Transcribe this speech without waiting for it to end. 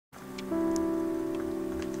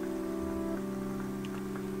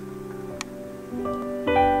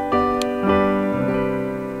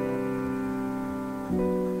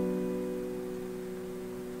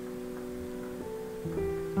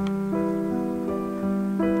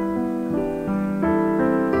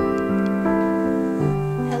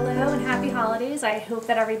holidays. I hope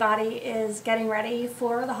that everybody is getting ready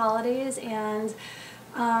for the holidays and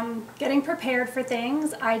getting prepared for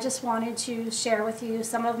things. I just wanted to share with you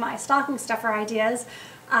some of my stocking stuffer ideas.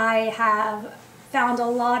 I have found a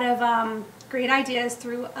lot of great ideas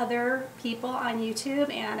through other people on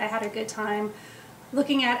YouTube, and I had a good time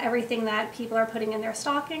looking at everything that people are putting in their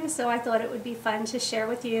stockings, so I thought it would be fun to share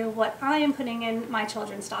with you what I am putting in my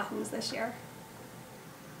children's stockings this year.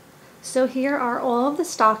 So here are all of the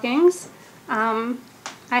stockings. I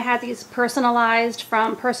had these personalized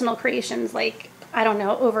from Personal Creations, like, I don't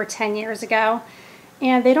know, over 10 years ago,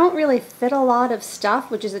 and they don't really fit a lot of stuff,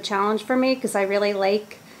 which is a challenge for me because I really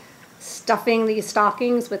like stuffing these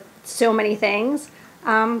stockings with so many things.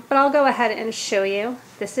 But I'll go ahead and show you.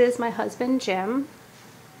 This is my husband Jim.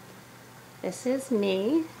 This is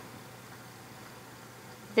me.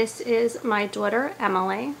 This is my daughter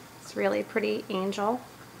Emily. It's a really pretty angel.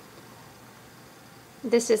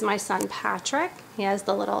 This is my son Patrick. He has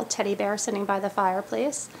the little teddy bear sitting by the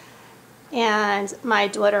fireplace. And my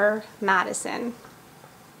daughter Madison.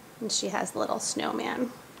 And she has the little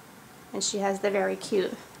snowman. And she has the very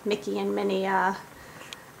cute Mickey and Minnie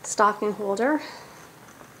stocking holder.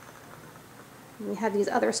 And we have these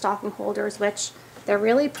other stocking holders, which they're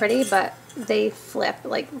really pretty, but they flip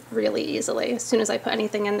like really easily as soon as I put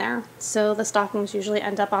anything in there. So the stockings usually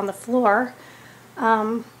end up on the floor.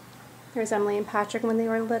 Here's Emily and Patrick when they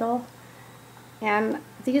were little. And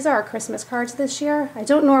these are our Christmas cards this year. I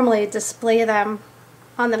don't normally display them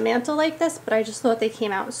on the mantle like this, but I just thought they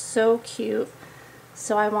came out so cute.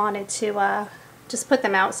 So I wanted to just put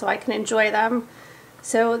them out so I can enjoy them.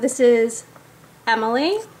 So this is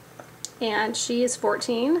Emily, and she is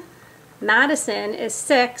 14. Madison is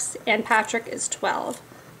 6 and Patrick is 12.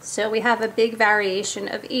 So we have a big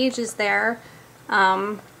variation of ages there.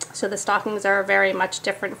 So the stockings are very much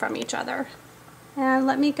different from each other. And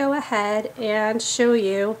let me go ahead and show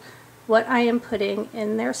you what I am putting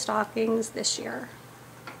in their stockings this year.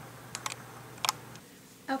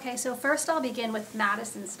 Okay, so first I'll begin with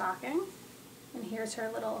Madison's stocking. And here's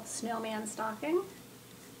her little snowman stocking.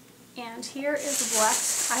 And here is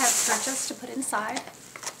what I have purchased to put inside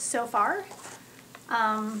so far.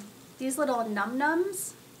 These little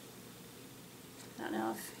num-nums. I don't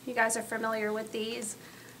know if you guys are familiar with these.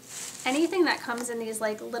 Anything that comes in these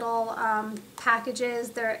like little packages,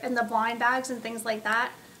 they're in the blind bags and things like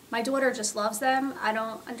that. My daughter just loves them. I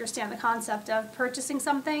don't understand the concept of purchasing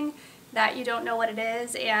something that you don't know what it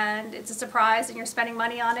is and it's a surprise and you're spending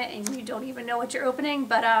money on it and you don't even know what you're opening.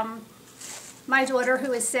 But my daughter,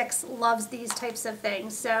 who is 6, loves these types of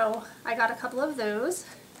things, so I got a couple of those.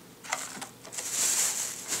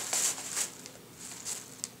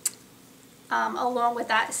 Along with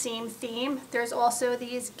that same theme, there's also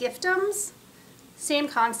these giftums. Same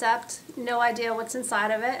concept, no idea what's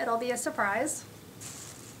inside of it. It'll be a surprise.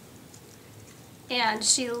 And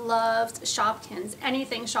she loves Shopkins,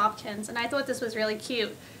 anything Shopkins, and I thought this was really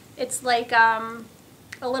cute. It's like a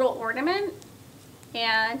little ornament,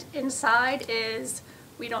 and inside is,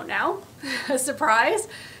 we don't know, a surprise.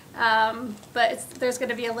 But there's going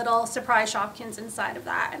to be a little surprise Shopkins inside of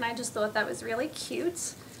that, and I just thought that was really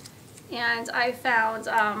cute. And I found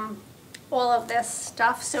all of this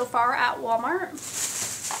stuff so far at Walmart.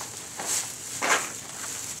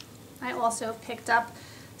 I also picked up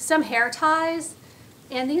some hair ties,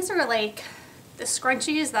 and these are like the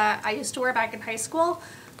scrunchies that I used to wear back in high school,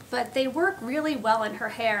 but they work really well in her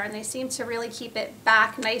hair and they seem to really keep it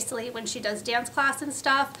back nicely when she does dance class and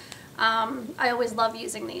stuff. I always love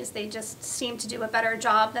using these. They just seem to do a better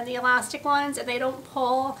job than the elastic ones, and they don't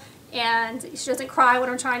pull, and she doesn't cry when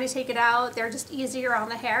I'm trying to take it out. They're just easier on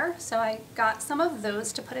the hair, so I got some of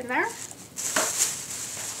those to put in there.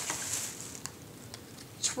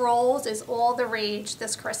 Trolls is all the rage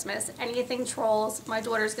this Christmas. Anything trolls, my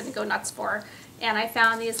daughter's going to go nuts for. And I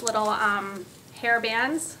found these little hair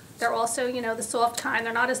bands. They're also, you know, the soft kind.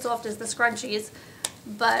 They're not as soft as the scrunchies,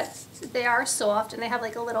 but they are soft, and they have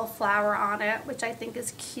like a little flower on it, which I think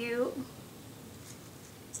is cute.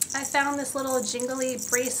 I found this little jingly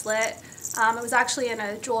bracelet. It was actually in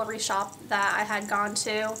a jewelry shop that I had gone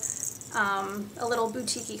to, a little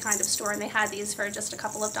boutique-y kind of store, and they had these for just a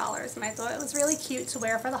couple of dollars, and I thought it was really cute to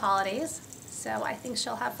wear for the holidays, so I think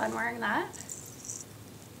she'll have fun wearing that.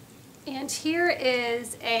 And here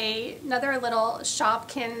is another little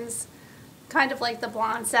Shopkins, kind of like the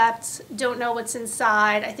Blonsept. Don't know what's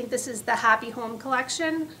inside. I think this is the Happy Home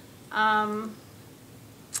collection.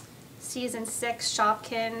 Season 6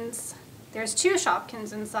 Shopkins. There's 2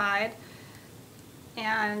 Shopkins inside,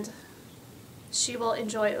 and she will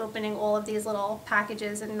enjoy opening all of these little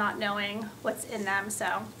packages and not knowing what's in them,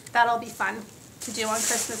 so that'll be fun to do on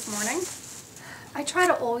Christmas morning. I try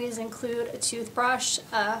to always include a toothbrush,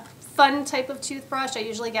 a fun type of toothbrush. I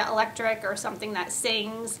usually get electric or something that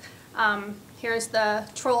sings. Here's the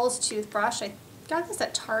Trolls toothbrush. I got this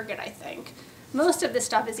at Target, I think. Most of this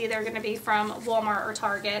stuff is either going to be from Walmart or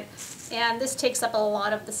Target, and this takes up a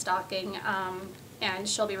lot of the stocking, and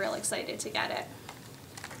she'll be real excited to get it.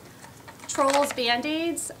 Trolls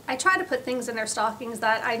Band-Aids. I try to put things in their stockings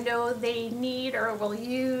that I know they need or will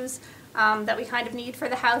use, that we kind of need for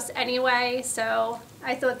the house anyway, so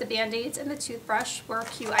I thought the Band-Aids and the toothbrush were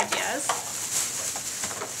cute ideas.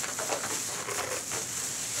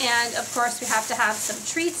 And of course we have to have some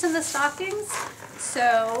treats in the stockings,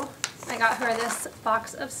 so I got her this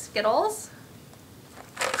box of Skittles,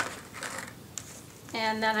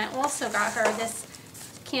 and then I also got her this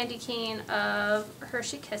candy cane of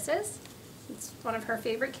Hershey Kisses. It's one of her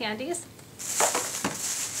favorite candies.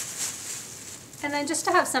 And then just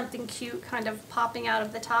to have something cute kind of popping out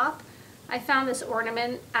of the top, I found this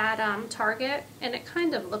ornament at Target, and it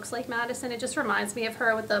kind of looks like Madison. It just reminds me of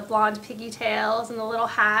her with the blonde pigtails and the little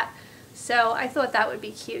hat. So I thought that would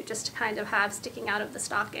be cute just to kind of have sticking out of the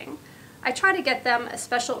stocking. I try to get them a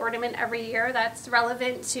special ornament every year that's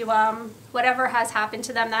relevant to whatever has happened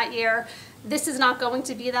to them that year. This is not going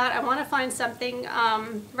to be that. I want to find something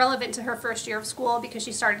relevant to her first year of school because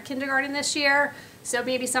she started kindergarten this year. So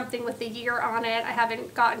maybe something with the year on it. I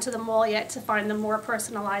haven't gotten to the mall yet to find the more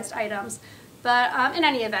personalized items. But in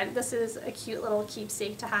any event, this is a cute little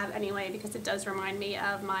keepsake to have anyway because it does remind me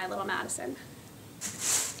of my little Madison.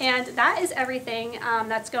 And that is everything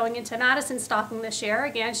that's going into Madison's stocking this year.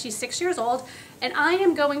 Again, she's 6 years old, and I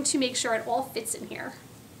am going to make sure it all fits in here.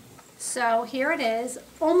 So here it is.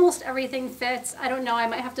 Almost everything fits. I don't know, I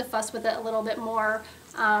might have to fuss with it a little bit more.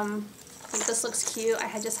 I think this looks cute.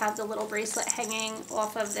 I just have the little bracelet hanging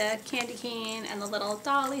off of the candy cane and the little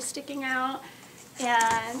dolly sticking out.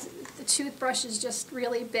 And the toothbrush is just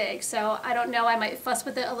really big, so I don't know, I might fuss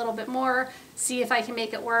with it a little bit more, see if I can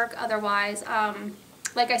make it work. Otherwise,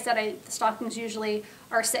 like I said, the stockings usually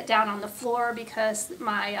are set down on the floor because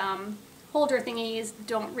my holder thingies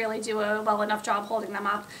don't really do a well enough job holding them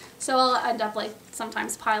up. So I'll end up like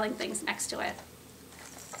sometimes piling things next to it.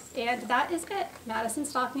 And that is it. Madison's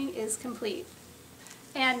stocking is complete.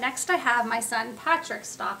 And next I have my son Patrick's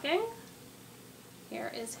stocking.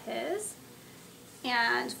 Here is his.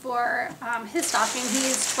 And for his stocking,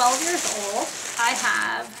 he's 12 years old. I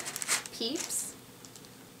have Peeps,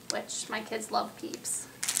 which my kids love Peeps.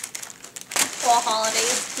 All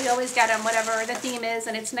holidays, we always get them whatever the theme is,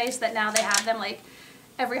 and it's nice that now they have them like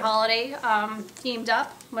every holiday themed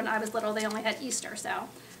up. When I was little, they only had Easter, so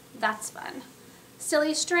that's fun.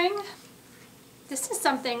 Silly String. This is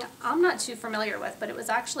something I'm not too familiar with, but it was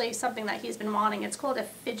actually something that he's been wanting. It's called a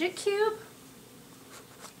fidget cube.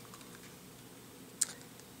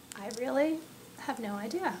 I really have no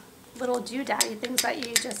idea. Little doodaddy things that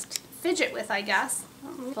you just fidget with, I guess.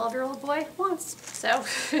 12-year-old boy wants. So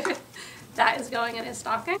that is going in his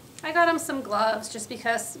stocking. I got him some gloves just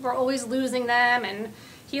because we're always losing them, and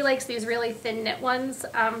he likes these really thin knit ones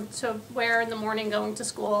to wear in the morning going to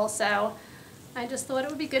school. So I just thought it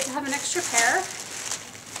would be good to have an extra pair.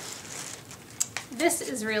 This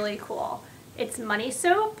is really cool. It's money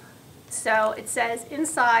soap. So it says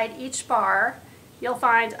inside each bar you'll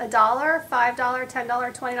find $1, $5, $10,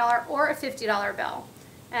 $20, or a $50 bill.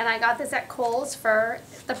 And I got this at Kohl's for,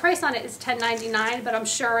 the price on it is $10.99, but I'm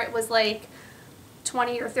sure it was like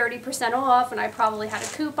 20 or 30% off, and I probably had a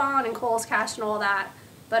coupon and Kohl's Cash and all that.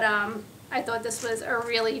 But I thought this was a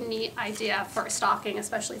really neat idea for a stocking,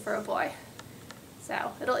 especially for a boy.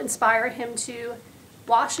 So it'll inspire him to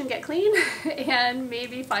wash and get clean and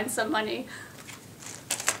maybe find some money.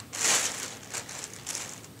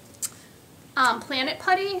 Planet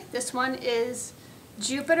Putty. This one is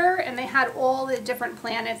Jupiter, and they had all the different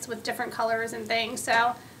planets with different colors and things, so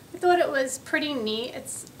I thought it was pretty neat.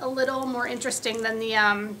 It's a little more interesting than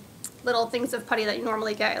the little things of putty that you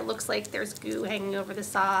normally get. It looks like there's goo hanging over the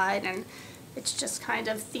side, and it's just kind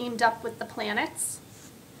of themed up with the planets.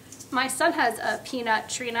 My son has a peanut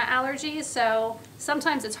tree nut allergy, so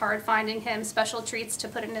sometimes it's hard finding him special treats to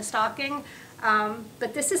put in his stocking,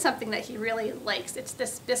 but this is something that he really likes. It's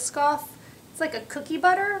this Biscoff. It's like a cookie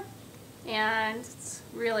butter, and it's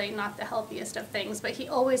really not the healthiest of things, but he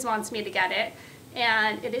always wants me to get it,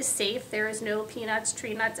 and it is safe. There is no peanuts,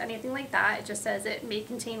 tree nuts, anything like that. It just says it may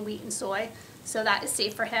contain wheat and soy, so that is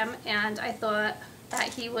safe for him, and I thought that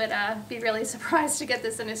he would be really surprised to get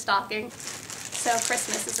this in his stocking, so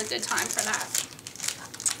Christmas is a good time for that.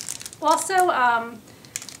 Also,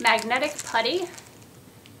 magnetic putty.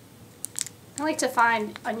 I like to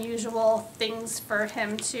find unusual things for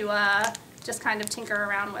him to just kind of tinker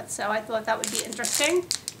around with. So I thought that would be interesting.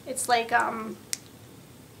 It's like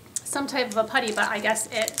some type of a putty, but I guess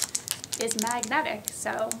it is magnetic,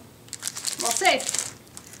 so we'll see.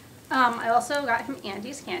 I also got him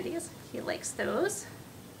Andy's candies. He likes those.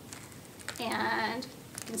 And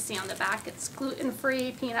you can see on the back it's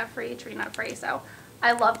gluten-free, peanut-free, tree nut-free. So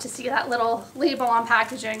I love to see that little label on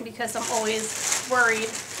packaging because I'm always worried.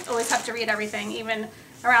 I always have to read everything. Even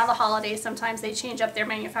around the holidays, sometimes they change up their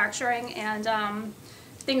manufacturing, and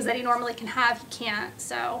things that he normally can have, he can't.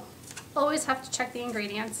 So always have to check the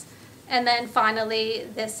ingredients. And then finally,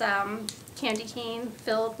 this candy cane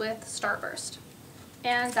filled with Starburst.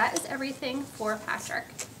 And that is everything for Patrick.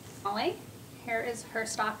 Molly, here is her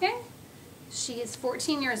stocking. She is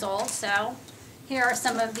 14 years old, so here are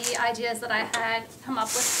some of the ideas that I had come up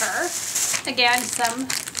with her. Again, some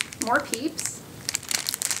more Peeps.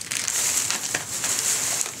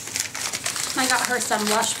 I got her some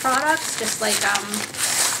Lush products, just like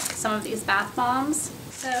some of these bath bombs.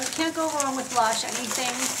 So can't go wrong with Lush.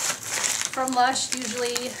 Anything from Lush,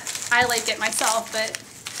 usually I like it myself, but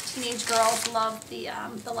teenage girls love the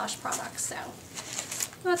Lush products, so I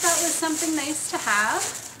thought that was something nice to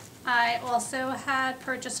have. I also had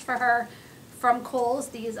purchased for her from Kohl's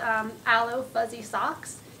these Aloe Fuzzy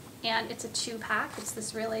Socks, and it's a 2-pack. It's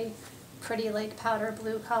this really pretty like powder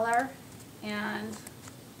blue color, and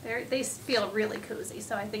they feel really cozy,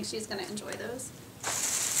 so I think she's going to enjoy those.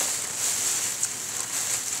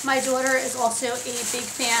 My daughter is also a big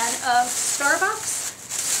fan of Starbucks,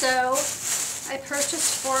 so I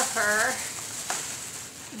purchased for her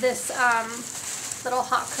this little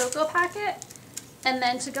hot cocoa packet, and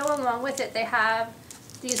then to go along with it they have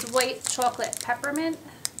these white chocolate peppermint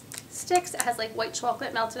sticks. It has like white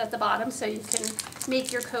chocolate melted at the bottom, so you can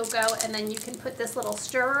make your cocoa and then you can put this little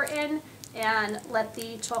stirrer in and let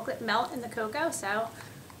the chocolate melt in the cocoa. So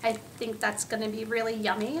I think that's going to be really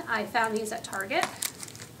yummy. I found these at Target,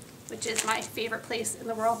 which is my favorite place in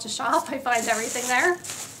the world to shop. I find everything there.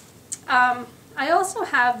 I also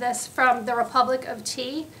have this from the Republic of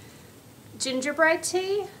Tea, gingerbread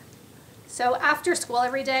tea. So after school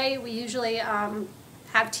every day, we usually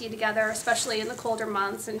have tea together, especially in the colder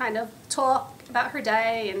months, and kind of talk about her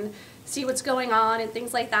day and see what's going on and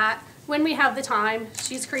things like that. When we have the time,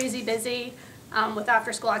 she's crazy busy with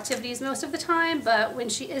after school activities most of the time, but when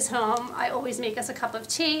she is home, I always make us a cup of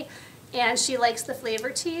tea, and she likes the flavor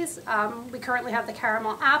teas. We currently have the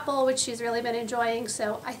caramel apple, which she's really been enjoying,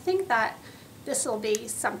 so I think that this will be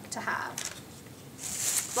something to have.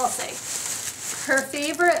 We'll see. Her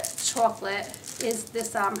favorite chocolate is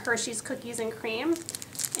this Hershey's Cookies and Cream,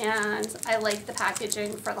 and I like the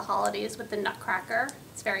packaging for the holidays with the nutcracker.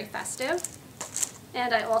 It's very festive.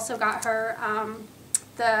 And I also got her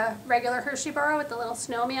the regular Hershey bar with the little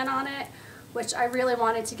snowman on it, which I really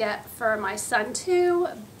wanted to get for my son too,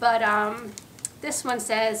 but this one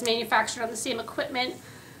says manufactured on the same equipment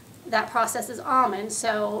that processes almonds,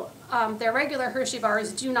 so their regular Hershey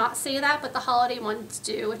bars do not say that, but the holiday ones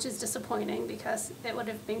do, which is disappointing because it would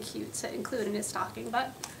have been cute to include in his stocking,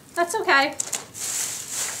 but that's okay.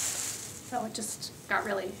 Oh, it just got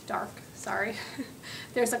really dark, sorry.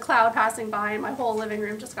 There's a cloud passing by and my whole living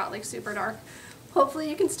room just got like super dark. Hopefully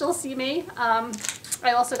you can still see me.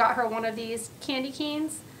 I also got her one of these candy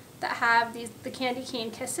canes that have the candy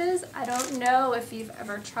cane kisses. I don't know if you've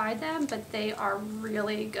ever tried them, but they are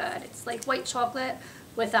really good. It's like white chocolate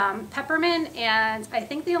with peppermint, and I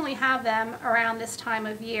think they only have them around this time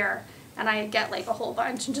of year, and I get like a whole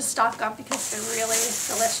bunch and just stock up because they're really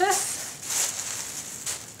delicious.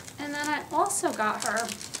 And then I also got her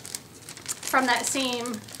from that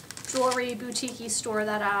same jewelry boutique-y store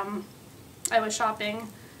that I was shopping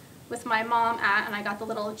with my mom at, and I got the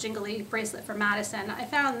little jingly bracelet from Madison. I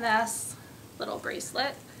found this little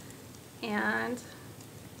bracelet and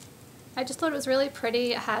I just thought it was really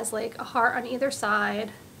pretty. It has like a heart on either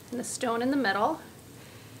side and the stone in the middle.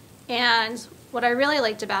 And what I really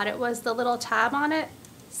liked about it was the little tab on it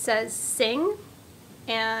says sing,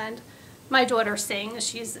 and my daughter sings.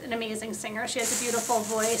 She's an amazing singer. She has a beautiful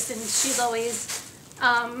voice, and she's always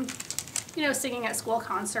you know, singing at school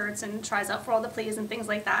concerts and tries out for all the plays and things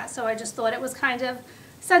like that. So I just thought it was kind of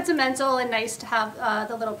sentimental and nice to have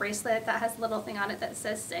the little bracelet that has a little thing on it that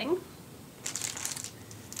says sing.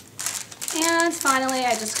 And finally,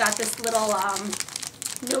 I just got this little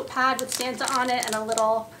notepad with Santa on it and a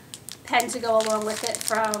little pen to go along with it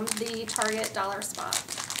from the Target Dollar Spot.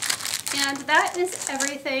 And that is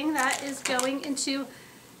everything that is going into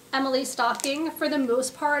Emily's stocking. For the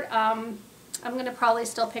most part, I'm going to probably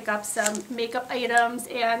still pick up some makeup items,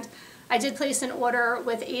 and I did place an order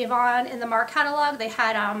with Avon in the Mark catalog. They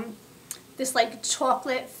had this like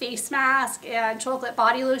chocolate face mask and chocolate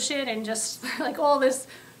body lotion and just like all this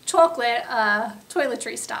chocolate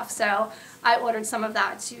toiletry stuff. So I ordered some of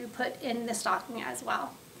that to put in the stocking as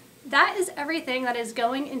well. That is everything that is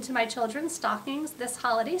going into my children's stockings this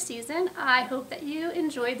holiday season. I hope that you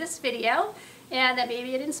enjoyed this video and that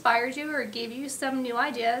maybe it inspired you or gave you some new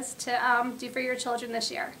ideas to do for your children this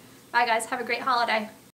year. Bye guys, have a great holiday.